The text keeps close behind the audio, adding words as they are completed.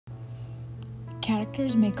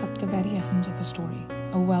Characters make up the very essence of a story.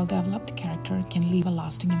 A well-developed character can leave a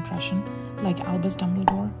lasting impression, like Albus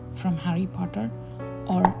Dumbledore from Harry Potter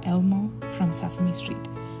or Elmo from Sesame Street.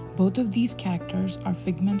 Both of these characters are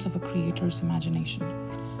figments of a creator's imagination.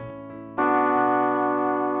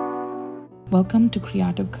 Welcome to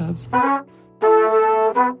Creative Curves,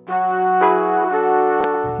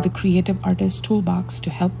 the creative artist's toolbox to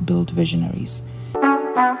help build visionaries.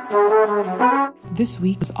 This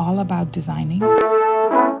week is all about designing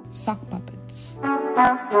sock puppets.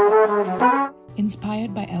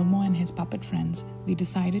 Inspired by Elmo and his puppet friends, we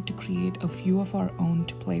decided to create a few of our own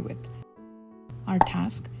to play with. Our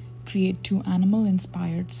task: create 2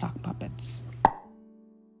 animal-inspired sock puppets.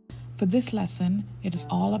 For this lesson, it is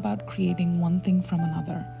all about creating one thing from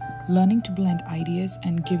another, learning to blend ideas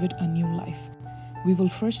and give it a new life. We will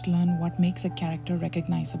first learn what makes a character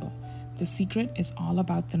recognizable. The secret is all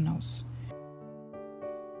about the nose.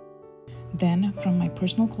 Then, from my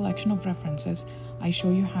personal collection of references, I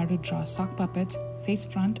show you how to draw sock puppets face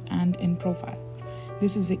front and in profile.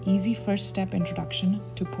 This is an easy first step introduction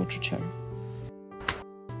to portraiture.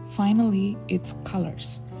 Finally, it's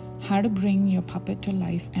colors. How to bring your puppet to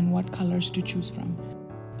life and what colors to choose from.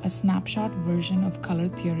 A snapshot version of color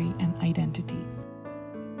theory and identity.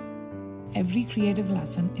 Every creative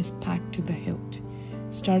lesson is packed to the hilt,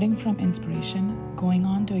 starting from inspiration, going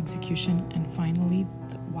on to execution, and finally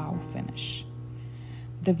the wow finish.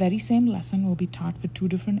 The very same lesson will be taught for 2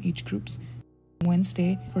 different age groups.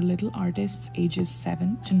 Wednesday for little artists ages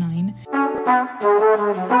 7 to 9,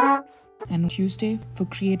 and Tuesday for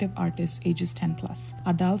creative artists ages 10 plus.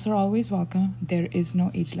 Adults are always welcome, there is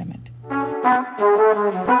no age limit.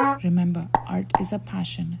 Remember, art is a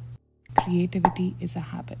passion, creativity is a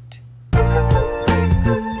habit.